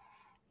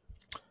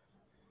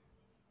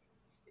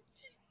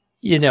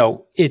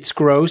 It's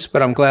gross,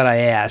 but I'm glad I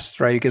asked,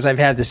 right? Because I've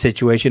had the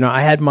situation.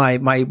 I had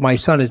my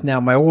son is now,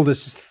 my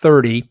oldest is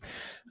 30.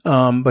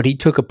 But he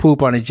took a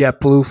poop on a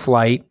JetBlue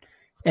flight,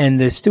 and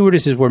the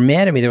stewardesses were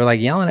mad at me. They were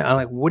like yelling at me. I'm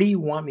like, what do you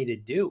want me to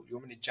do? You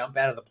want me to jump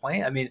out of the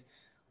plane? I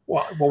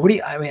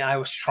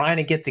was trying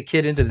to get the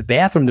kid into the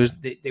bathroom.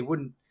 They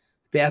wouldn't,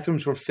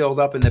 bathrooms were filled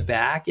up in the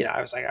back.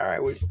 I was like, all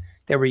right,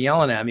 they were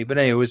yelling at me, but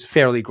anyway, it was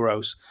fairly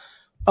gross.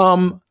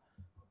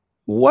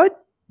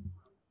 What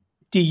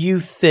do you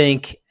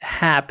think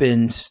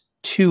happens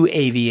to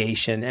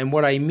aviation? And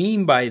what I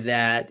mean by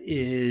that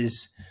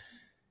is,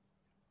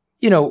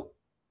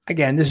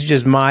 again, this is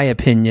just my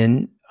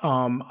opinion.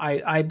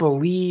 I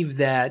believe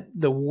that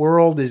the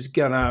world is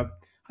I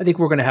think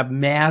we're going to have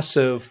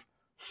massive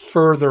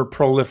further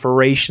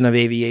proliferation of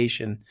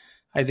aviation.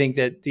 I think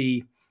that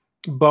the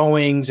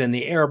Boeings and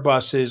the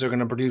Airbuses are going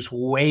to produce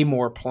way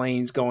more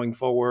planes going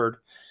forward,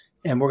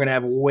 and we're going to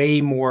have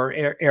way more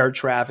air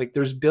traffic.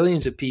 There's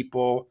billions of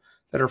people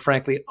that are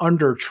frankly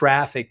under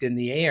trafficked in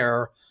the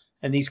air,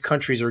 and these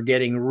countries are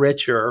getting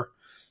richer.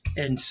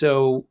 And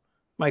so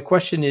my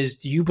question is,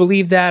 do you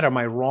believe that? Am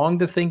I wrong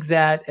to think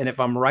that? And if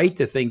I'm right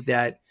to think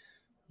that,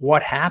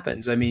 what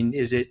happens? I mean,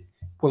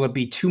 will it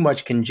be too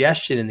much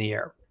congestion in the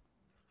air?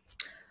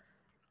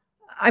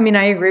 I mean,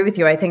 I agree with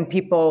you. I think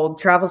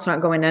travel's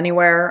not going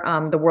anywhere.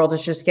 The world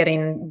is just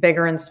getting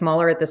bigger and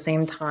smaller at the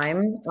same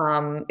time.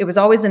 It was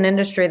always an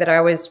industry that I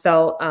always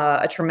felt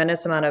a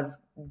tremendous amount of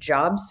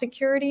job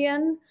security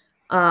in.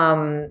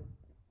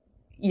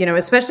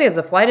 Especially as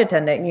a flight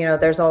attendant,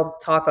 there's all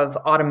talk of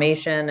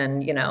automation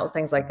and,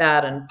 things like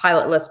that, and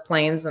pilotless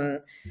planes,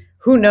 and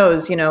who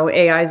knows,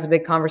 AI is a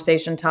big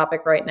conversation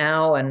topic right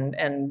now. And,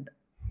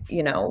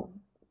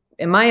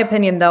 in my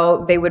opinion,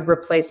 though, they would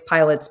replace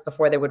pilots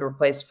before they would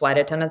replace flight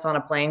attendants on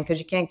a plane, because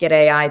you can't get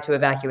AI to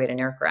evacuate an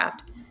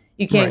aircraft.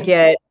 You can't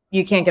get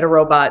a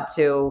robot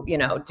to,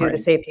 do the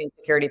safety and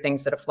security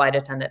things that a flight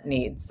attendant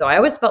needs. So I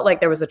always felt like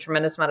there was a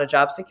tremendous amount of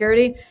job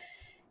security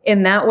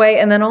in that way.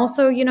 And then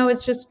also,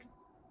 it's just,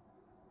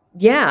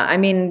 yeah, I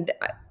mean,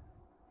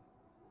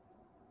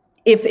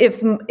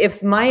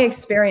 if my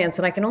experience,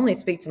 and I can only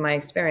speak to my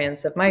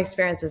experience, if my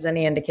experience is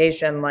any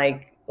indication,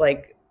 like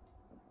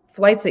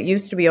flights that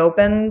used to be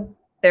open,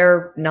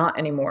 they're not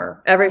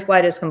anymore. Every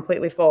flight is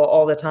completely full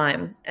all the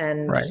time.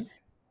 And right.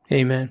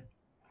 Amen.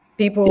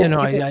 People,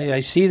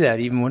 I see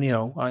that even when,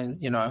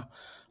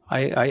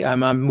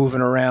 I'm moving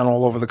around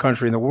all over the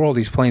country and the world,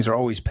 these planes are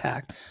always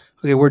packed.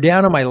 Okay. We're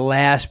down to my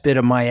last bit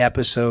of my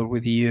episode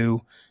with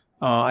you.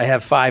 I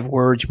have 5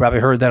 words. You probably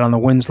heard that on the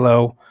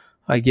Winslow.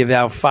 I give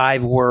out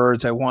 5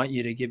 words. I want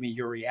you to give me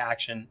your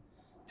reaction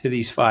to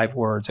these 5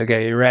 words.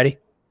 Okay. You ready?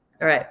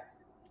 All right.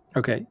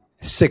 Okay.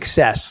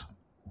 Success.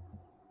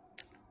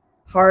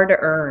 Hard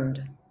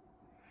earned.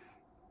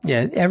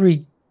 Yeah,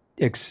 every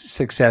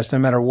success, no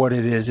matter what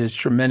it is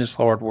tremendous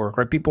hard work,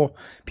 right? People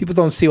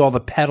don't see all the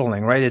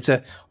peddling, right? It's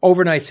a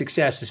overnight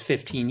success is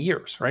 15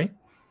 years, right?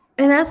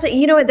 And that's,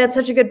 that's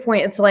such a good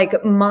point. It's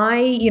like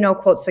my,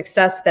 quote,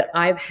 success that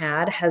I've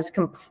had has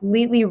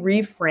completely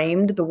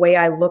reframed the way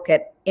I look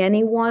at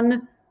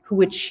anyone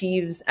who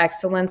achieves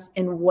excellence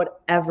in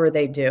whatever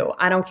they do.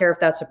 I don't care if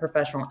that's a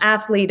professional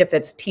athlete, if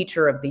it's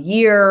teacher of the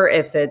year,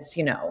 if it's,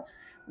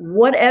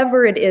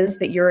 whatever it is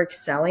that you're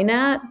excelling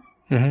at,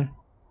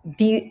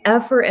 the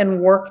effort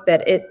and work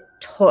that it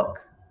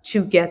took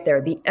to get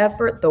there, the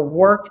effort, the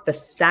work, the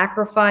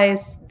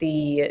sacrifice,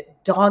 the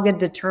dogged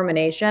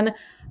determination,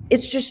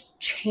 it's just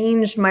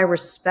changed my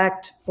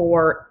respect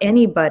for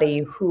anybody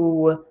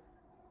who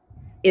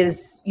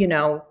is,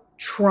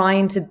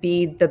 trying to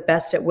be the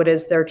best at what it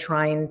is they're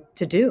trying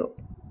to do.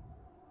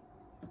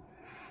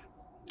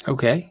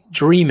 Okay.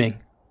 Dreaming.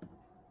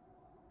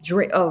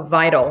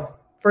 Vital.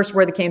 First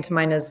word that came to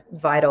mind is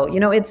vital.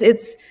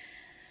 It's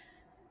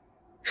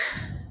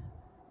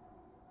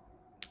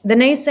the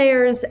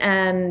naysayers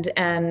and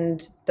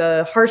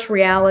the harsh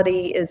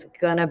reality is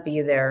gonna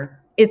be there.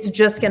 It's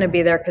just gonna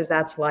be there because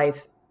that's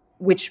life,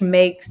 which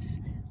makes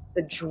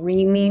the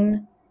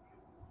dreaming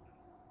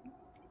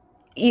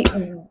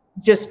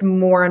just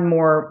more and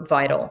more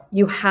vital.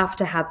 You have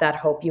to have that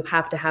hope. You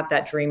have to have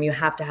that dream. You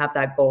have to have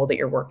that goal that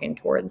you're working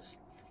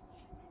towards.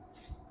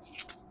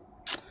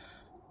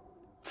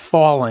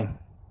 Falling.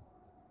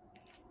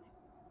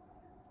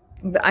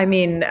 I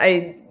mean,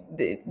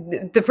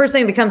 the first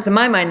thing that comes to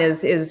my mind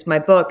is my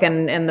book.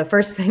 And the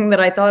first thing that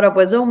I thought of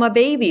was, oh, my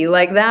baby,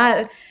 like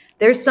that.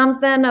 There's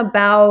something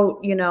about,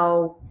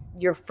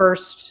 your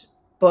first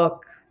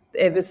book.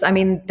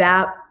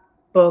 That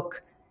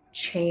book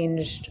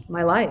changed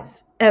my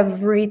life.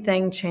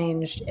 Everything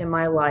changed in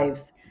my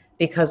life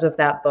because of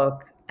that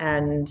book.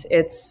 And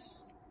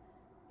it's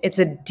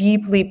a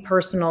deeply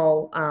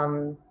personal,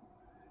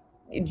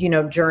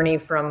 journey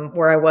from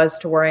where I was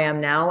to where I am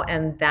now.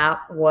 And that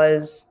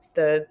was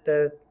the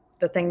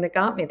thing that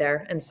got me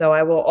there. And so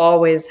I will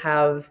always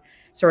have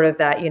sort of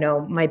that,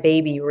 my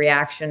baby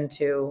reaction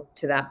to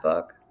that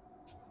book.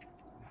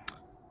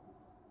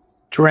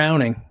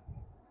 Drowning.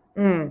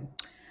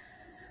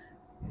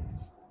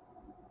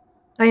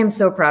 I am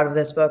so proud of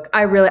this book.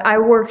 I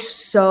worked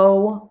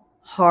so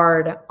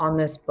hard on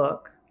this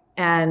book,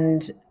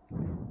 and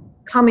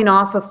coming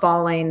off of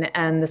Falling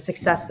and the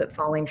success that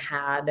Falling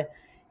had,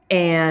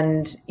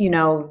 and,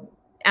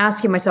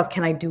 asking myself,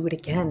 can I do it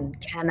again?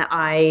 Can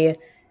I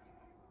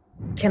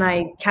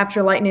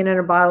capture lightning in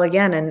a bottle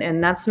again?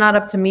 And that's not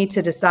up to me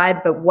to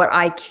decide. But what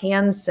I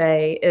can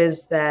say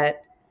is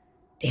that,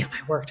 damn,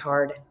 I worked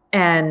hard,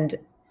 and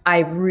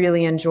I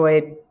really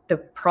enjoyed the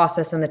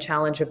process and the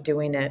challenge of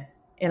doing it.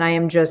 And I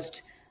am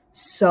just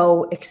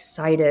so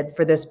excited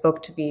for this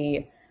book to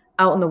be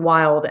out in the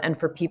wild and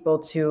for people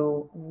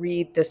to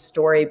read this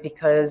story,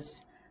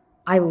 because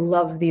I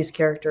love these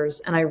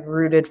characters and I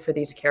rooted for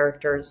these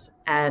characters.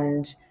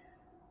 And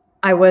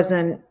I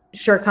wasn't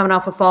sure coming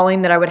off of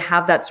Falling that I would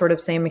have that sort of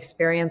same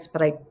experience,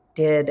 but I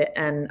did.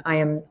 And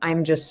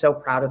I'm just so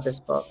proud of this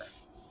book.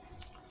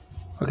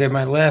 Okay,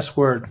 my last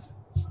word,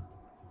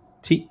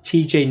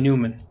 TJ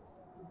Newman.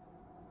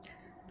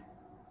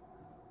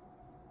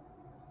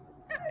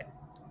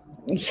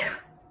 Yeah.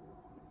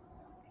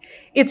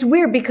 It's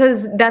weird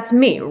because that's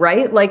me,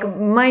 right? Like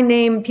my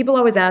name, people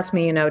always ask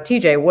me,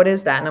 TJ, what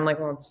is that? And I'm like,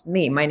 well, it's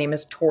me. My name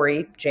is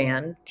Tori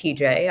Jan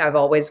TJ. I've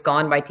always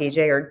gone by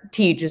TJ, or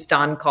T, just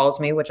Don calls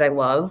me, which I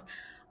love.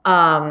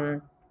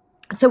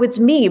 So it's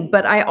me.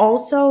 But I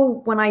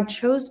also, when I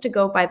chose to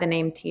go by the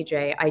name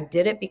TJ, I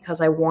did it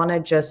because I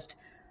wanted just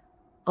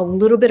a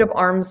little bit of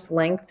arm's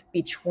length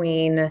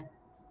between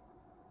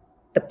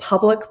the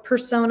public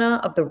persona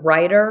of the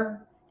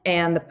writer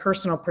and the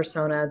personal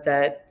persona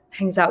that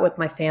hangs out with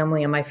my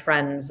family and my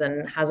friends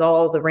and has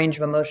all the range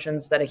of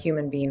emotions that a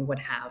human being would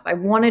have. I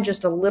wanted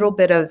just a little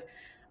bit of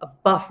a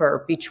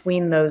buffer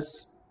between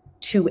those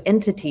two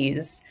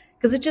entities,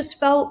 because it just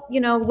felt,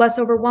 less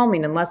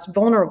overwhelming and less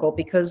vulnerable,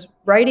 because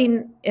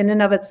writing in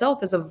and of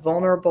itself is a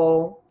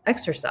vulnerable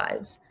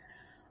exercise.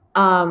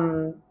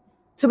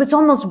 So it's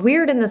almost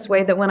weird in this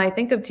way that when I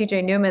think of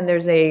TJ Newman,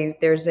 there's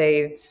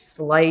a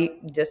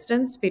slight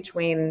distance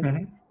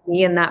between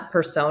me and that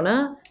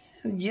persona.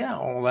 Yeah,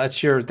 well,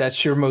 that's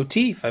your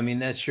motif. I mean,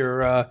 that's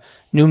your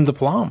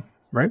𝗕𝗓𝗄𝗵,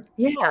 right?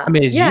 Yeah. I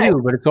mean, it's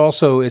you, but it's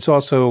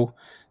also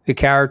the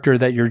character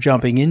that you're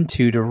jumping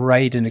into to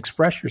write and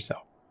express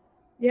yourself.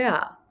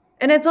 Yeah.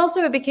 And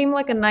it became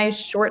like a nice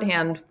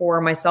shorthand for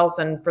myself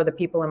and for the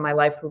people in my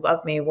life who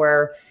love me,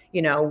 where,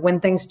 when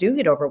things do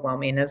get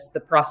overwhelming, as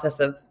the process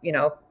of,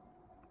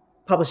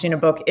 publishing a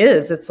book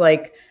is, it's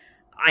like,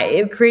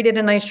 it created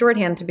a nice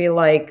shorthand to be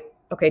like,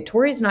 okay,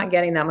 Tori's not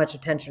getting that much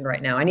attention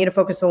right now. I need to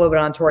focus a little bit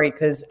on Tori,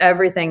 because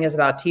everything is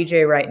about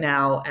TJ right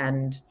now.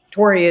 And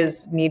Tori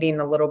is needing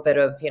a little bit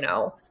of,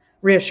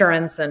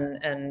 reassurance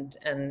and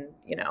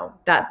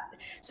that.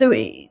 So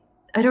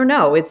I don't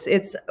know.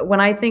 It's when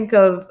I think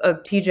of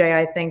TJ,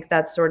 I think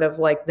that's sort of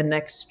like the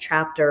next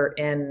chapter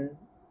in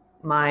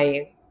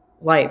my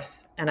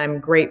life. And I'm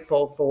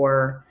grateful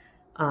for,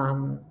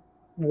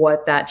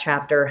 what that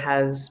chapter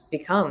has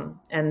become.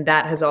 And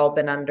that has all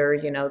been under,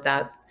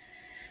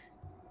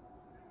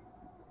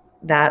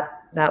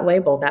 that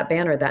label, that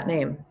banner, that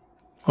name.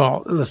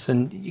 Well,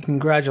 listen,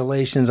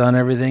 congratulations on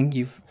everything.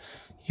 You've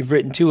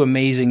written 2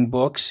 amazing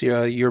books.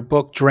 Your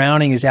book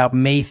Drowning is out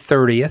May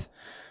 30th.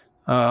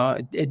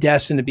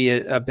 Destined to be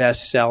a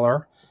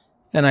bestseller.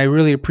 And I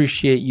really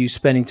appreciate you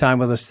spending time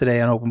with us today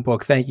on Open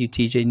Book. Thank you,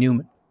 TJ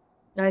Newman.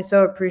 I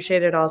so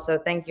appreciate it also.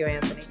 Thank you,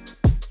 Anthony.